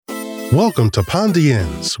Welcome to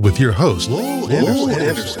Pondians with your host, Lowell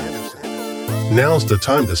Anderson. Now's the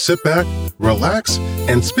time to sit back, relax,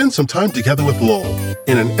 and spend some time together with Lowell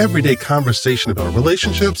in an everyday conversation about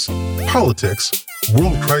relationships, politics,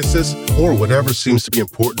 world crisis, or whatever seems to be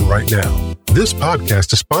important right now. This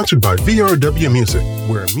podcast is sponsored by VRW Music,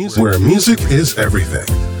 where music is everything.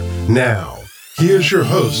 Now, here's your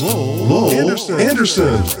host, Lowell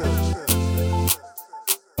Anderson.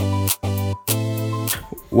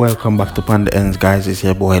 Welcome back to Panda Ends, guys. It's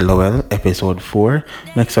your boy Lowell, episode 4.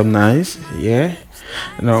 Make some noise, yeah?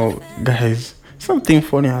 Now, guys, something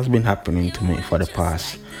funny has been happening to me for the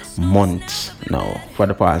past month.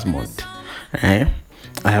 Right?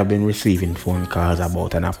 I have been receiving phone calls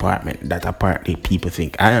about an apartment that apparently people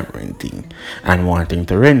think I am renting and wanting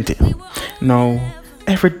to rent it. Now,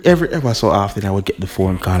 ever so often I would get the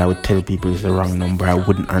phone call. I would tell people it's the wrong number. I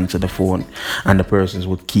wouldn't answer the phone, and the persons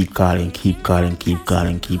would keep calling.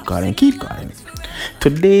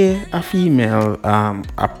 Today, a female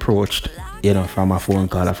approached, from a phone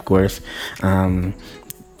call, of course,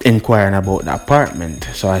 inquiring about the apartment.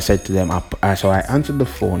 So I said to them, so I answered the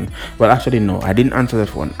phone. Well, actually, no, I didn't answer the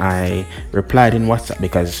phone. I replied in WhatsApp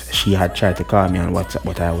because she had tried to call me on WhatsApp,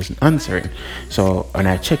 but I wasn't answering. So when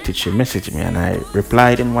I checked it, she messaged me, and I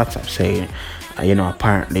replied in WhatsApp saying,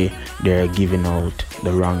 apparently they're giving out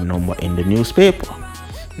the wrong number in the newspaper.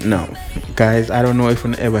 No, guys, I don't know if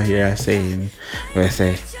you ever hear a saying where I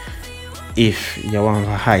say, if you want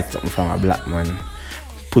to hide something from a black man,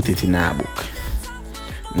 put it in a book.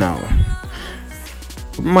 Now,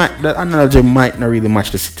 that analogy might not really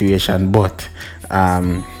match the situation, but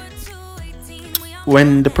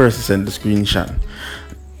when the person sent the screenshot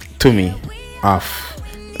to me of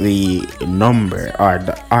the number or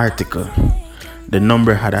the article, the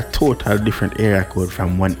number had a total different area code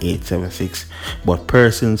from 1876, but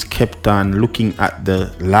persons kept on looking at the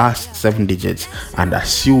last 7 digits and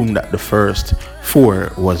assumed that the first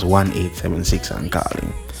 4 was 1876 and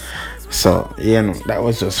calling. So, that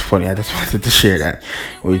was just funny. I just wanted to share that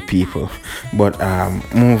with people. But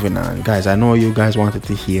moving on, guys, I know you guys wanted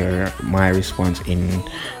to hear my response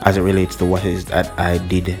as it relates to what is that I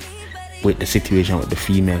did with the situation with the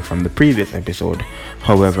female from the previous episode.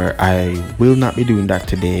 However, I will not be doing that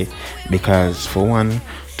today because, for one,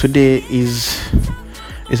 today is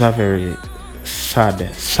a very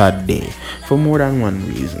sad day for more than one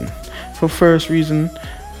reason. For first reason,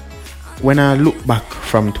 when I look back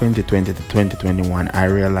from 2020 to 2021, I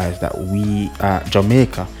realized that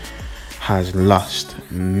Jamaica has lost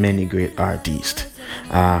many great artists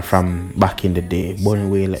from back in the day. Bonnie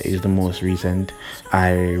Wailer is the most recent.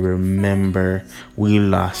 I remember we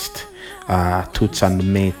lost Toots and the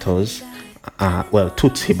Maytals.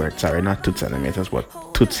 Toots Hibbert, sorry, not Toots and the Maytals,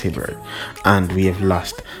 but Toots Hibbert. And we have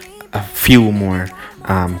lost a few more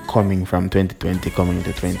coming from 2020 coming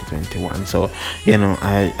into 2021. So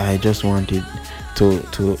I just wanted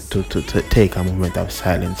to take a moment of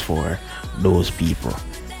silence for those people.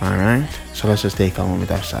 All right, so let's just take a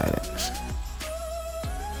moment of silence.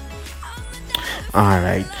 All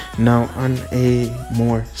right, now on a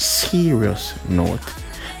more serious note,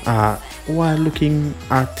 while looking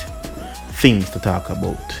at things to talk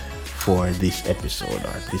about for this episode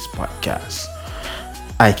or this podcast,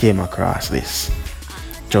 I came across this.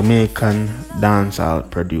 Jamaican dancehall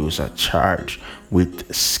producer charged with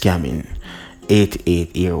scamming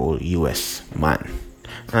 88-year-old US man.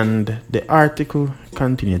 And the article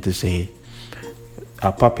continued to say,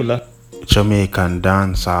 a popular Jamaican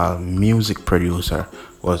dancehall music producer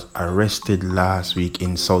was arrested last week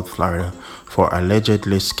in South Florida for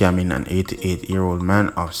allegedly scamming an 88-year-old man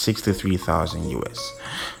of $63,000 US.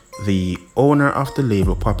 The owner of the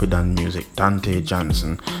label Poppy Dan Music, Dante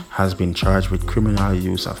Johnson, has been charged with criminal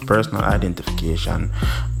use of personal identification,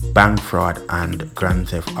 bank fraud, and grand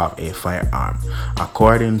theft of a firearm.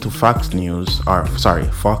 According to Fox News,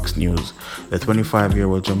 the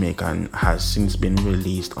 25-year-old Jamaican has since been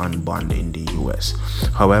released on bond in the US.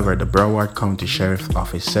 However, the Broward County Sheriff's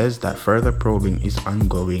Office says that further probing is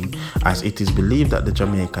ongoing as it is believed that the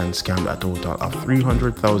Jamaican scammed a total of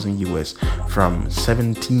 $300,000 US from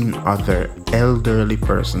 17 other elderly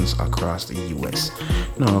persons across the US.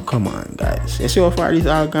 Now, come on, guys. You see how far this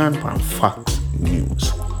all gone from Fox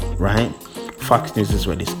News, right? Fox News is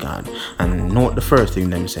where this gone. And note the first thing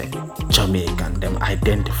them say, Jamaican. Them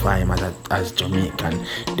identify him as Jamaican.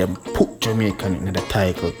 Them put Jamaican in the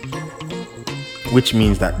title, which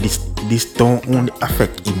means that this don't only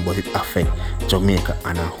affect him, but it affect Jamaica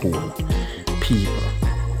as a whole. People,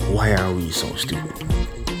 why are we so stupid?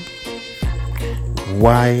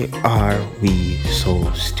 Why are we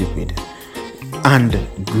so stupid? And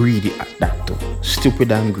greedy at that too.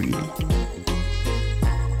 Stupid and greedy.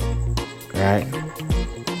 Right?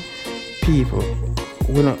 People,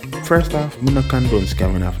 first off, we not condone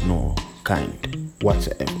scamming of no kind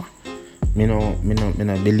whatsoever. Me no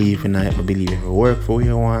believe in it. I believe if you work for what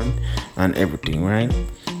you want and everything, right?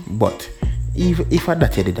 But if I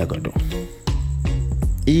that did I go do,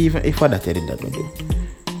 even if I that did I go do,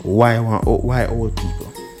 why old people?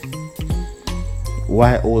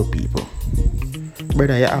 Why old people?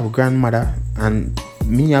 Brother, you have a grandmother and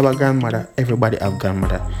me have a grandmother. Everybody have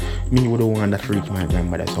grandmother. Me would the one that reach my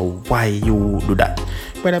grandmother. So why you do that?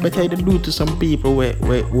 But I better do to some people where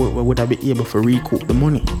would I be able to recoup the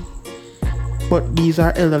money. But these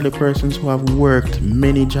are elderly persons who have worked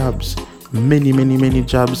many jobs, many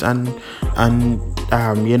jobs, and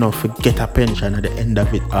forget a pension at the end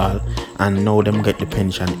of it all, and now them get the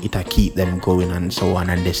pension, it'll keep them going and so on,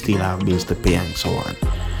 and they still have bills to pay and so on,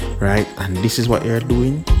 right? And this is what you're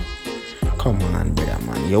doing. Come on, brother,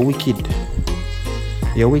 man, you're wicked,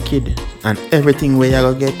 and everything where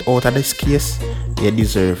you're gonna get out of this case, you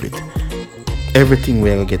deserve it. Everything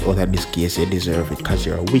where you're gonna get out of this case, you deserve it, because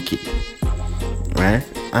you're wicked. Right?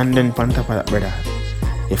 And then on top of that, brother,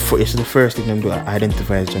 it's the first thing them do,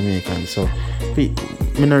 identify as Jamaican. So me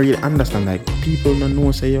not really understand, like, people don't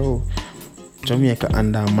know, say, yo, Jamaica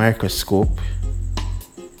under a microscope.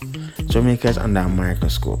 Jamaica is under a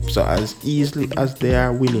microscope. So as easily as they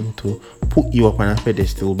are willing to put you up on a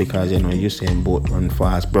pedestal because, you saying both run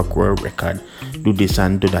fast, broke world record, do this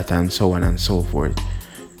and do that and so on and so forth,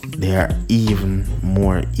 they are even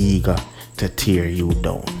more eager to tear you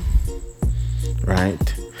down.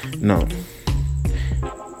 Right? No.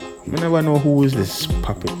 I never know who is this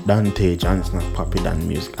Dante Johnson of Poppy Dan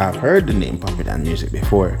Music. I've heard the name Poppy Dan Music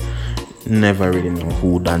before. Never really know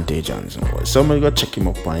who Dante Johnson was. Somebody go check him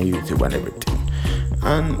up on YouTube and everything.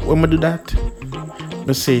 And when I do that,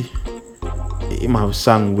 I see him have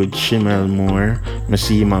sung with Shimel Moore. I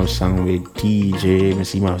see him have sung with TJ. I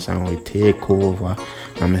see him have sung with Takeover.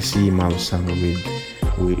 And I see him have sung with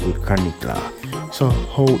Kanikla. So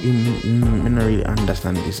how him, I don't really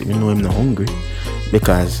understand this. I know him not hungry,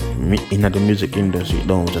 because in the music industry, it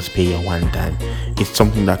don't just pay you one time. It's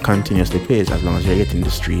something that continuously pays. As long as you're getting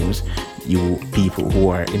the streams, you people who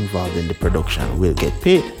are involved in the production will get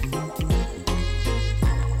paid.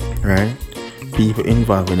 Right? People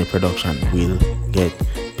involved in the production will get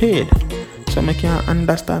paid. So I can't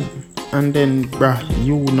understand. And then, bruh,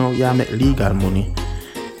 you make legal money,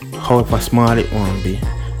 however small it won't be,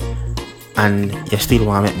 and you still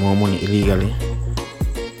want to make more money illegally.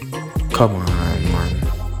 Come on, man.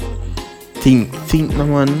 Think no,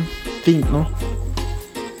 man. Think no.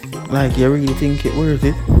 Like, you really think it worth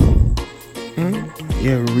it?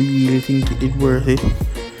 You really think it worth it?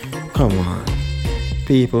 Come on.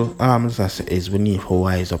 People, is we need to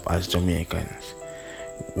wise up as Jamaicans.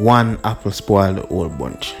 One apple spoil the whole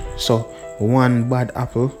bunch. So, one bad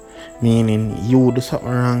apple, meaning you do something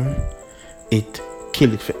wrong, it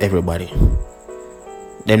kill it for everybody.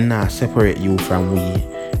 Them not separate you from we.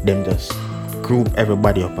 Them just group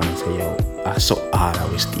everybody up and say, yo, I so hard I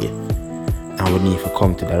will stay. And we need to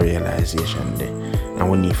come to the realization there. And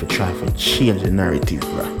we need to try to change the narrative,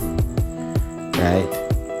 bro. Right?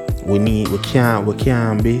 We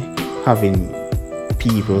can't be having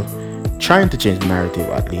people trying to change the narrative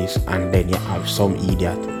at least, and then you have some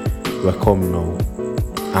idiot will come now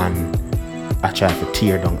and I try to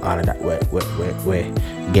tear down all of that where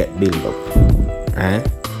get built up, right?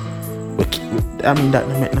 That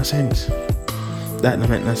don't make no sense. That don't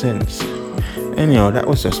make no sense. Anyhow, that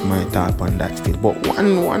was just my thought on that still. But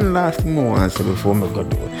one last thing I want to say before I go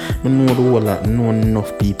do it. I know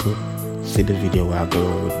enough people see the video where I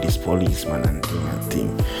go with this policeman and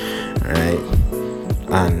thing, right?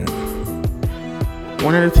 And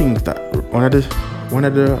one of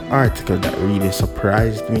the articles that really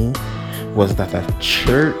surprised me was that a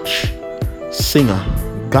church singer,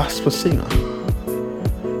 gospel singer,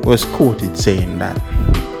 was quoted saying that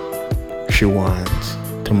she wants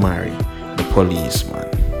to marry the policeman.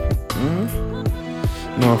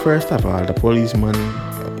 Now, first of all, the policeman,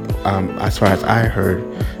 as far as I heard,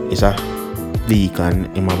 is a deacon.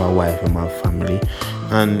 Him have a wife, him have family,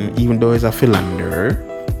 and even though he's a philanderer,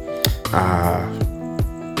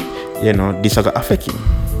 this will affect him.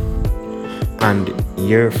 And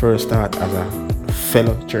your first thought as a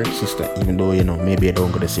fellow church sister, even though maybe you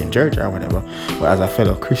don't go to the same church or whatever, but as a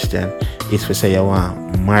fellow Christian, is to say you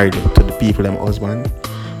want married to the people them husband.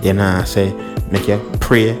 Say make you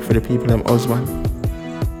pray for the people them husband.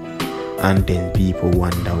 And then people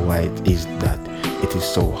wonder why it is that it is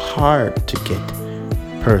so hard to get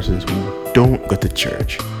persons who don't go to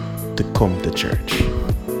church to to come to church.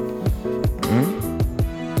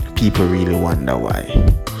 People really wonder why.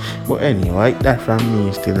 But anyway, that from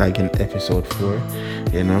me, still like in episode 4.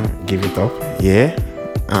 Give it up. Yeah.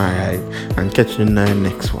 Alright. And catch you in the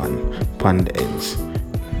next one. Pond ends.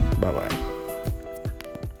 Bye bye.